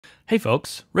Hey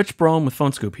folks, Rich Brome with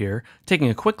Phone Scoop here, taking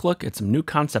a quick look at some new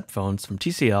concept phones from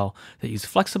TCL that use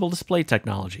flexible display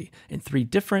technology in 3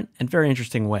 different and very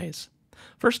interesting ways.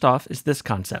 First off is this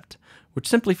concept, which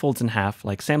simply folds in half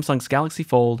like Samsung's Galaxy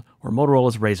Fold or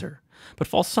Motorola's Razr, but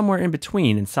falls somewhere in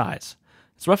between in size.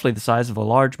 It's roughly the size of a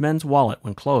large men's wallet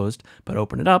when closed, but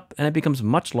open it up and it becomes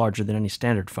much larger than any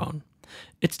standard phone.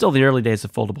 It's still the early days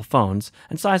of foldable phones,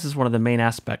 and size is one of the main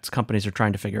aspects companies are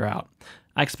trying to figure out.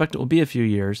 I expect it will be a few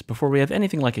years before we have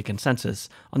anything like a consensus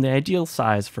on the ideal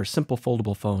size for a simple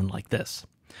foldable phone like this.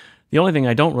 The only thing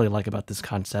I don't really like about this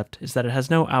concept is that it has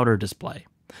no outer display.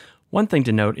 One thing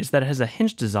to note is that it has a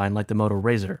hinge design like the Moto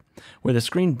Razr, where the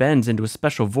screen bends into a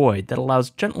special void that allows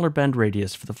gentler bend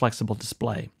radius for the flexible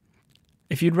display.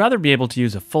 If you'd rather be able to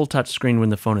use a full touch screen when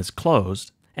the phone is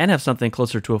closed, and have something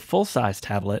closer to a full-size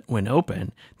tablet when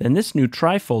open, then this new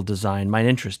tri-fold design might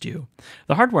interest you.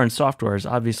 The hardware and software is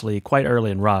obviously quite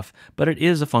early and rough, but it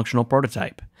is a functional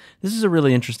prototype. This is a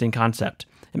really interesting concept.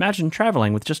 Imagine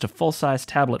traveling with just a full-size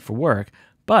tablet for work,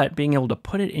 but being able to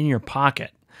put it in your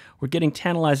pocket. We're getting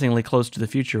tantalizingly close to the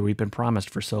future we've been promised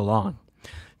for so long.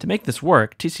 To make this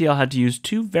work, TCL had to use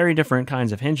 2 very different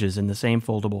kinds of hinges in the same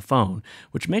foldable phone,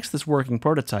 which makes this working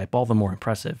prototype all the more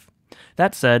impressive.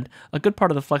 That said, a good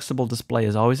part of the flexible display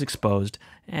is always exposed,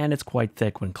 and it's quite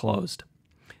thick when closed.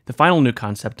 The final new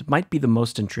concept might be the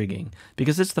most intriguing,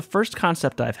 because it's the first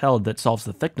concept I've held that solves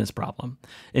the thickness problem.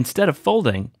 Instead of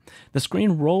folding, the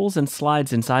screen rolls and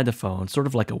slides inside the phone, sort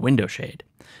of like a window shade.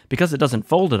 Because it doesn't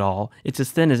fold at all, it's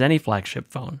as thin as any flagship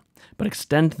phone. But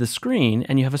extend the screen,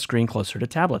 and you have a screen closer to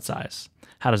tablet size.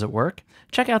 How does it work?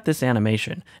 Check out this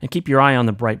animation, and keep your eye on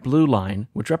the bright blue line,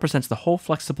 which represents the whole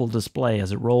flexible display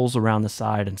as it rolls around the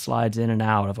side and slides in and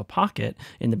out of a pocket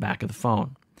in the back of the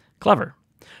phone. Clever.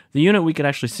 The unit we could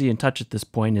actually see and touch at this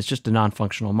point is just a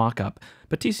non-functional mock-up,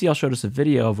 but TCL showed us a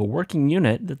video of a working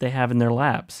unit that they have in their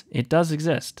labs. It does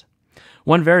exist.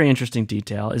 One very interesting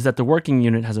detail is that the working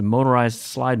unit has a motorized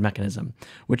slide mechanism,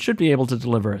 which should be able to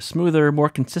deliver a smoother, more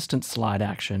consistent slide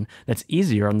action that's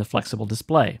easier on the flexible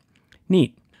display.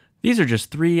 Neat. These are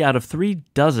just 3 out of 3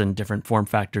 dozen different form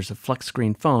factors of flex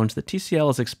screen phones that TCL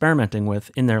is experimenting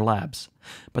with in their labs.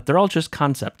 But they're all just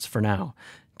concepts for now.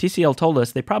 TCL told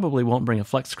us they probably won't bring a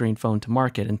flex screen phone to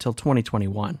market until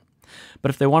 2021. But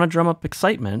if they want to drum up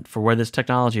excitement for where this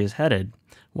technology is headed,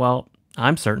 well,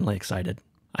 I'm certainly excited.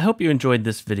 I hope you enjoyed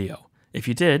this video. If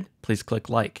you did, please click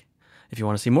like. If you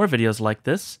want to see more videos like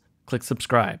this, click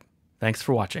subscribe. Thanks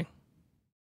for watching.